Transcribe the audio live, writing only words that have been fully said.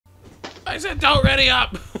I said don't ready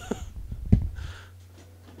up!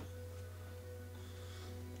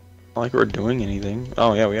 Not like we're doing anything.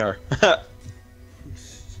 Oh, yeah, we are.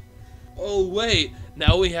 Oh, wait.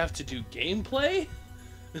 Now we have to do gameplay?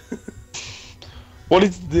 What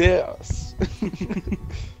is this?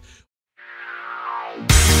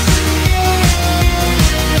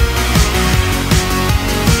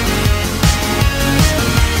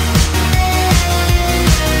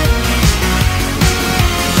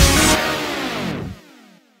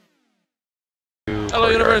 Hello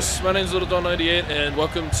universe, my name is LittleDon98 and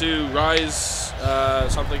welcome to Ryse,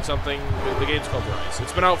 something, the game's called Ryse.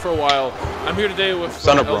 It's been out for a while. I'm here today with...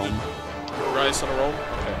 Son of Rome. Ryse, Son of Rome?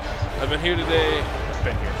 Okay.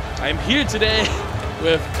 I'm here today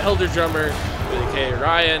with Elder Drummer, aka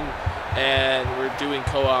Ryan, and we're doing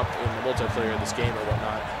co-op in the multiplayer of this game or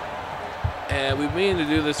whatnot. And we've been meaning to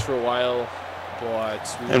do this for a while,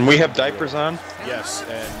 but... And we have diapers on? Yes,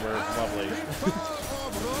 and we're lovely.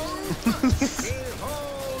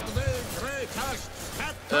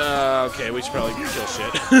 Okay, we should probably kill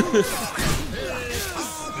shit.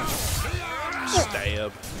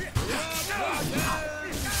 Stab.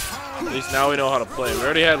 At least now we know how to play. We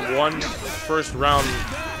already had one first round,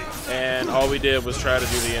 and all we did was try to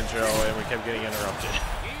do the intro, and we kept getting interrupted.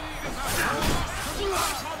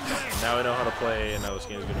 Now we know how to play, and now this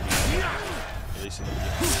game is going to be at least in the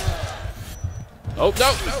beginning. Oh, no! I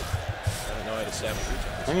don't know how to stab 3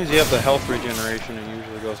 times. As long as you have the health regeneration, it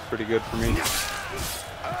usually goes pretty good for me.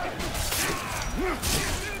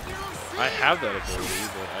 I have that ability,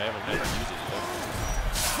 but I haven't had to use it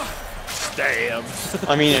yet. Damn!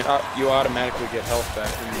 I mean, you automatically get health back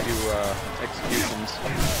when you do executions.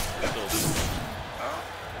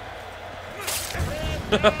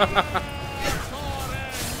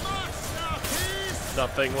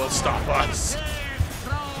 Nothing will stop us.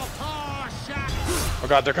 Oh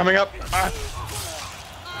god, they're coming up! Ah.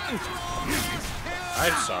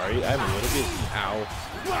 I'm sorry, I'm a little busy. Ow.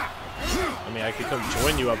 I mean, I could come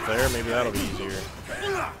join you up there. Maybe that'll be easier.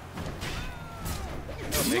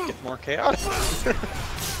 That'll make it more chaotic.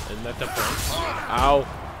 Isn't that the point? Ow.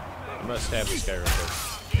 I must stab this guy real quick.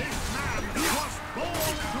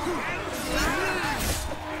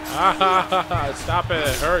 Ah, stop it.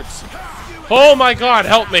 It hurts. Oh my god,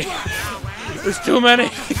 help me. There's too many.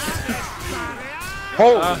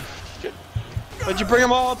 Oh! Why'd you bring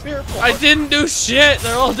them all up here for? I didn't do shit.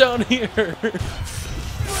 They're all down here.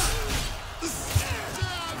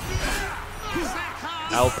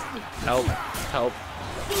 Help. Help. Help.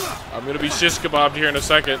 I'm gonna be shish kebabbed here in a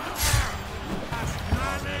second.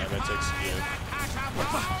 Oh man, I meant to execute.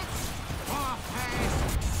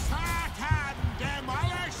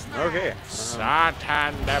 Okay.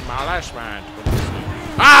 Satan demolishment.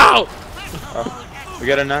 Ow! We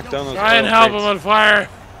gotta knock down those. Try and help him on fire.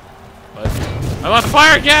 What? I'm on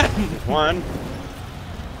fire again! One.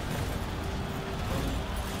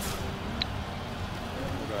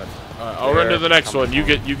 I'll run to the next one. You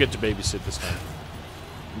get to babysit this time.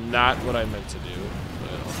 Not what I meant to do,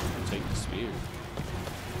 but I'll take the spear.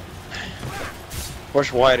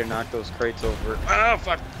 Push Y to knock those crates over. Ah,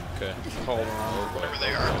 fuck. Okay. Hold on. Oh boy. Wherever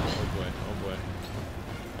they are. Oh boy. Oh boy.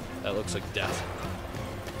 That looks like death.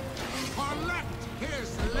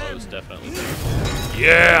 Oh, it was definitely death.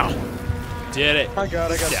 Yeah! Did it. My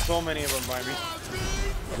god, I got so many of them by me.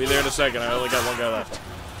 I'll be there in a second. I only got one guy left.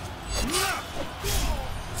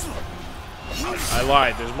 I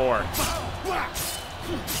lied. There's more.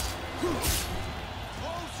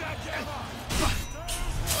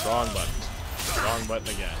 Wrong button. Wrong button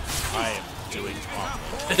again. I am doing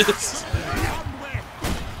awful.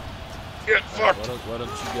 Get fucked. Why don't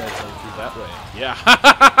you guys go through that way? Yeah.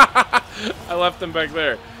 I left them back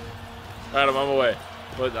there. Alright, I'm on my way.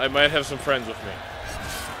 But I might have some friends with me.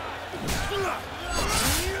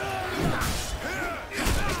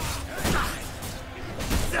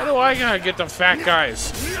 How do I gotta get the fat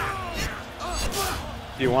guys?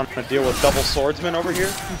 Do you want to deal with double swordsman over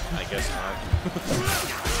here? I guess not.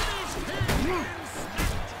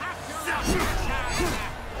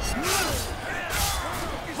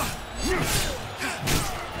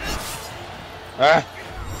 Ah!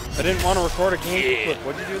 I didn't want to record a game clip.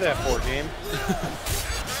 What'd you do that for, game?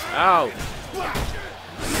 Ow!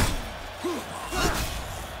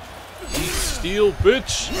 Steel,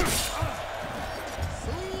 bitch!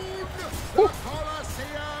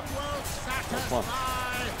 Come on.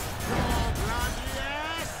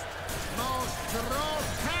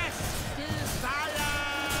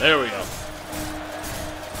 There we go.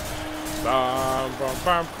 Bum, bum,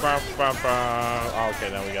 bum, bum, bum, bum. Oh, okay,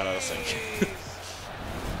 now we got out of sync.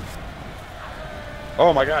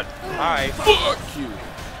 Oh my god. Hi. Fuck you.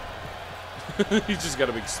 He's just got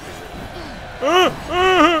a big spear.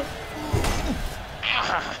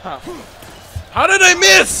 How did I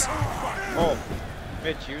miss? Oh,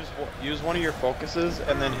 Mitch, use one of your focuses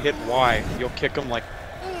and then hit Y. You'll kick him like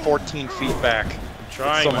 14 feet back. I'm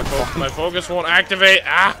trying. So My focus won't activate.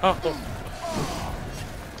 Ow!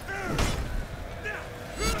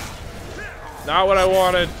 Not what I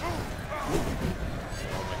wanted.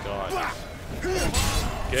 Oh my god.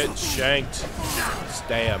 Get shanked.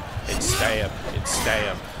 Stab. It's stab. It's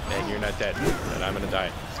stab. And you're not dead. And I'm gonna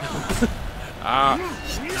die. Ah.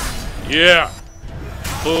 Yeah.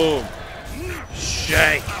 Boom.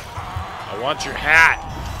 Shank. I want your hat.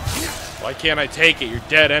 Why can't I take it? You're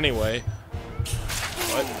dead anyway.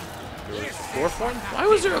 What? There was a fourth one? Why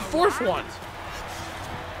was there a fourth one?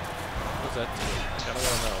 What's that do? I kinda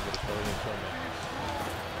wanna know, but it's probably gonna kill me.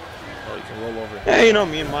 Oh, you can roll over. Hey, you know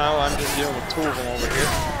me and Mile, I'm just dealing with two of them over here.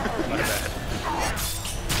 My bad.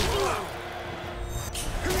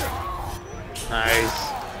 Nice.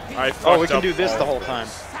 Oh, we can do this the whole time.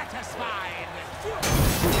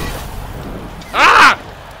 Ah!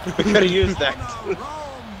 We gotta use that.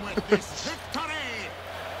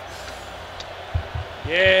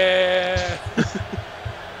 Yeah!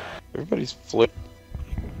 Everybody's flipped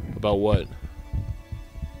About what?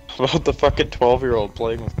 about the fucking 12-year-old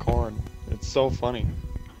playing with corn. It's so funny.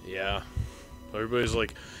 Yeah. Everybody's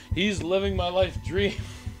like, he's living my life dream.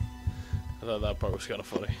 I thought that part was kind of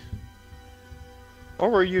funny.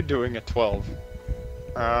 What were you doing at 12?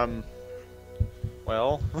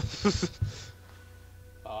 Well,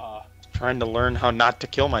 trying to learn how not to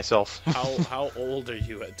kill myself. How old are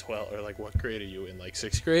you at 12? Or like what grade are you in? Like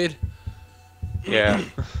 6th grade? Yeah.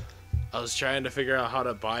 I was trying to figure out how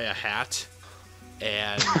to buy a hat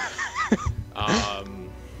and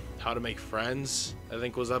how to make friends, I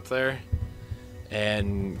think was up there.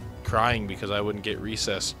 And crying because I wouldn't get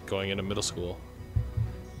recess going into middle school.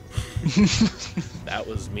 That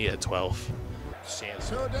was me at 12.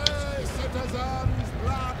 Sandstorm.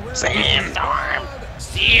 Sandstorm.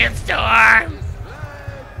 Sandstorm.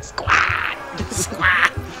 Squad.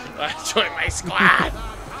 Squad. I joined my squad.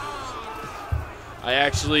 I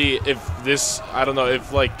actually, I don't know,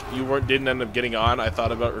 if like you didn't end up getting on, I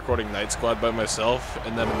thought about recording Night Squad by myself,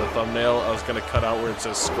 and then in the thumbnail I was gonna cut out where it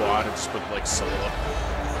says squad and just put like solo.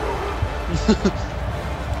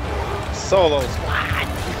 Solo squad.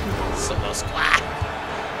 Solo squad.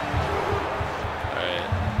 Alright.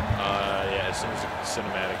 Yeah, as soon as the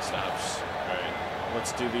cinematic stops. Alright.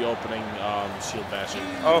 Let's do the opening shield bashing.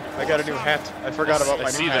 Oh, I got a new hat. I forgot about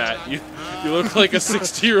my new hat. I see that. You look like a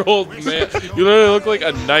 60-year-old man. You literally look like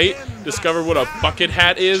a knight discovered what a bucket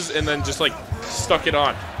hat is and then just like stuck it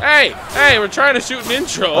on. Hey! Hey, we're trying to shoot an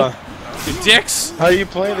intro. You dicks. How do you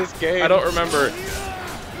play this game? I don't remember.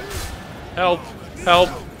 Help. Help.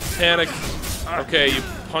 Panic. Okay, you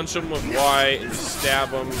punch him with Y and stab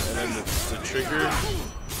him and then the trigger.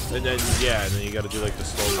 And then, yeah, and then you gotta do like the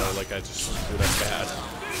slow-mo like I just threw that bad.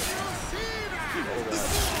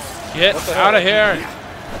 Get out of here!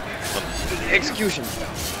 Execution.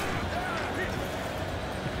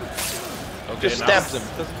 Okay, Just stabs him.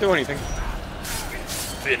 Doesn't do anything.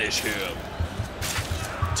 Finish him.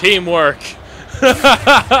 Teamwork! I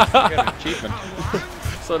got an achievement.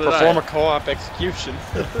 So did Perform I. a co-op execution.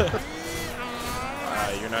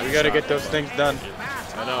 You're not We gotta shot. get those things done.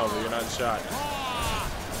 I know, but you're not shot.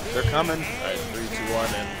 They're coming. Alright, 3, 2,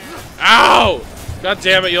 1, and... Ow! God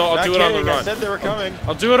damn it, I'll do it on the run. I said they were coming.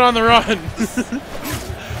 I'll do it on the run! Hang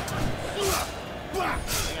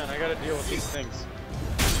on, I gotta deal with these things.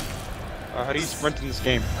 How do you sprint in this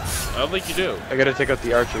game? I don't think you do. I gotta take out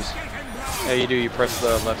the archers. Yeah, you do. You press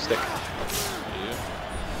the left stick.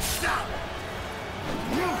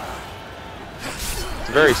 It's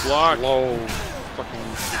a very Block. slow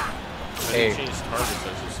fucking... Hey. Change targets,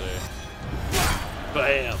 I should say.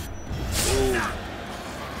 Bam! Ooh.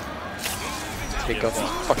 Take out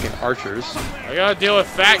these fucking archers. I gotta deal with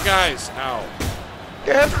fat guys! Ow.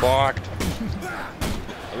 Get blocked.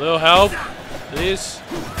 A little help, please?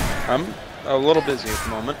 I'm a little busy at the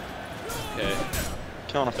moment. Okay.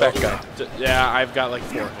 Killing a fat guy. Yeah, I've got like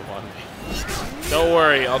 4 of them on me. Don't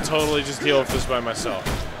worry, I'll totally just deal with this by myself.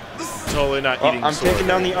 Totally not eating I'm sword. taking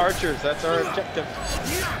down the archers. That's our objective.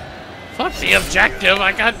 Fuck the objective!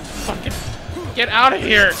 I got fucking... Get out of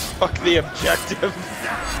here! Fuck the objective.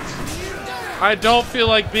 I don't feel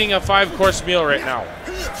like being a 5-course meal right now.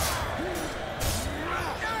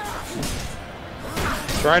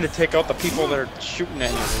 Trying to take out the people that are shooting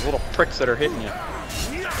at you, those little pricks that are hitting you.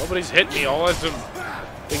 Nobody's hit me. All I've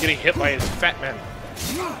been getting hit by is fat men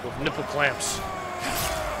with nipple clamps.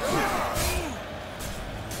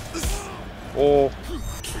 Oh,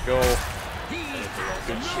 here we go.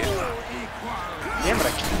 Good shit. Damn it,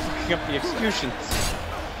 I keep fucking up the executions.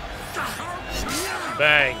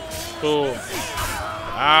 Bang. Boom.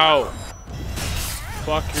 Ow.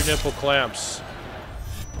 Fuck your nipple clamps.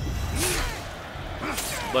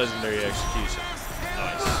 Legendary execution.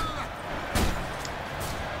 Nice.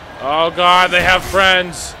 Oh god, they have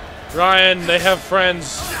friends. Ryan, they have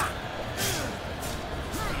friends.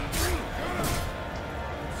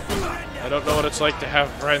 I don't know what it's like to have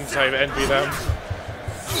friends. I envy them.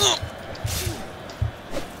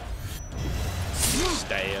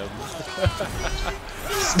 Stab.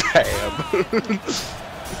 Stab.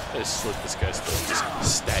 Just slit this guy's throat. Just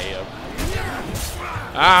stab.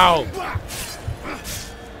 Ow!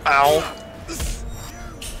 Ow.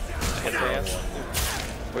 I hit the wrong one.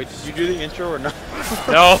 Wait, did you do the intro or not?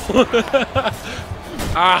 No!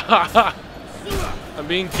 Ah! I'm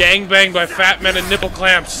being gangbanged by fat men and nipple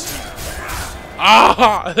clamps.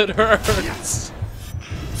 Ah! It hurts!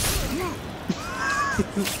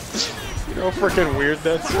 You know how freaking weird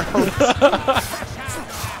that sounds?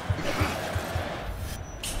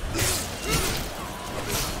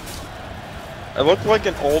 I look like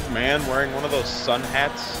an old man wearing one of those sun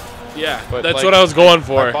hats. Yeah, But that's like, what I was going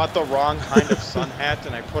for. I bought the wrong kind of sun hat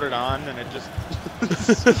and I put it on and it just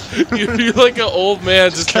You're like an old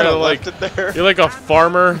man just trying to like, left it there. you're like a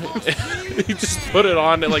farmer. You just put it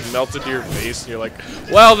on and like melted to your face and you're like,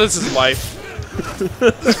 well, this is life.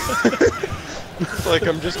 It's like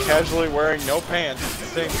I'm just casually wearing no pants at the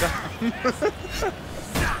same time.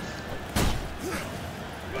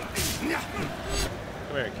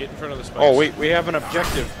 Come here, get in front of the spikes. Oh wait, we have an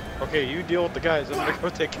objective. Okay, you deal with the guys. I'm gonna go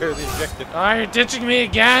take care of the objective. Oh, you're ditching me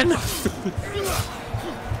again?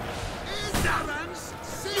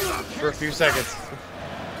 For a few seconds.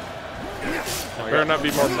 Oh, better not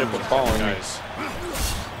be more nipple following me. guys.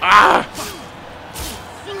 Ah!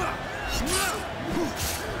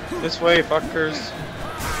 This way, fuckers.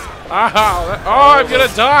 Ah! Oh, I'm gonna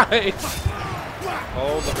die!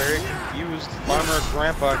 Oh, the very confused farmer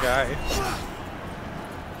grandpa guy.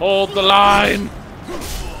 Hold the line!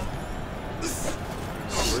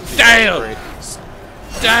 Damn!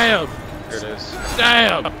 Damn! Here it is.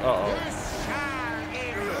 Damn! Uh-oh.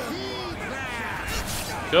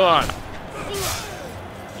 Come on.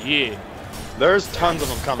 Yeah. There's tons of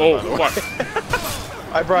them coming. Oh, by the way.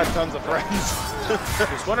 fuck. I brought tons of friends.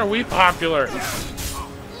 Since when are we popular?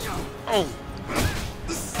 Oh.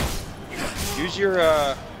 Use your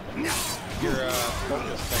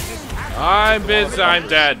focus thing. I'm busy. I'm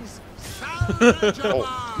dead. Oh,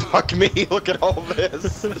 fuck me. Look at all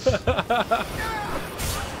this. No,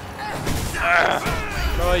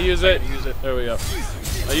 I use it. There we go.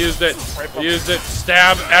 I used it. I used it.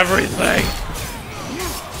 Stab everything.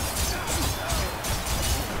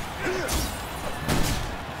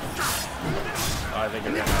 Oh, I think I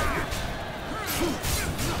got out.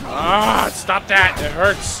 Ah, stop that. It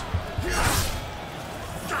hurts.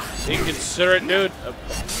 Inconsiderate, dude.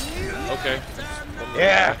 Okay.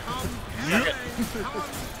 Yeah.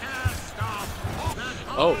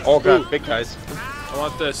 Oh. Oh god, ooh. big guys. I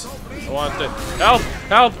want this. I want this. Help!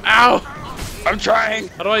 Help! Ow! I'm trying.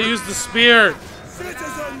 How do I use the spear?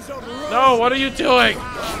 No, what are you doing?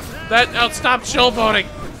 Stop showboating.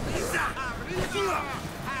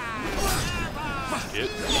 Get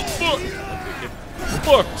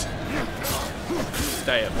fucked.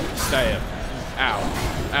 Stab. Stab. Ow.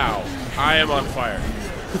 Ow. I am on fire.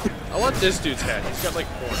 I want this dude's head. He's got like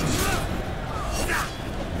horns.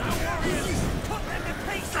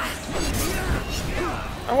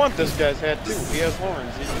 I want this guy's head too. He has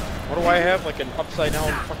horns. What do I have? Like an upside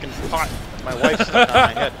down fucking pot. My wife's stuck on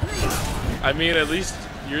my head. I mean, at least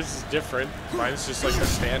yours is different. Mine's just like the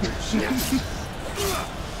standard shit.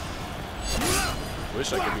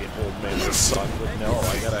 Wish I could be an old man's son, but no,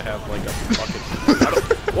 I gotta have like a fucking...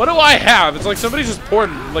 What do I have? It's like somebody just poured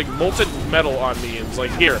like molten metal on me and it's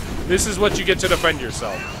like, here, this is what you get to defend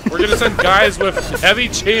yourself. We're gonna send guys with heavy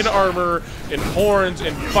chain armor and horns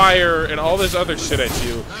and fire and all this other shit at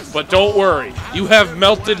you, but don't worry, you have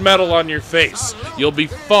melted metal on your face. You'll be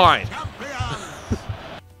fine.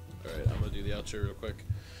 Alright, I'm gonna do the outro real quick.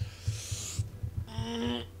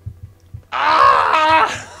 Ah!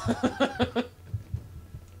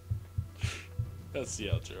 That's the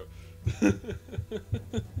outro.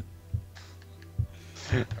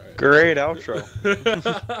 Great outro.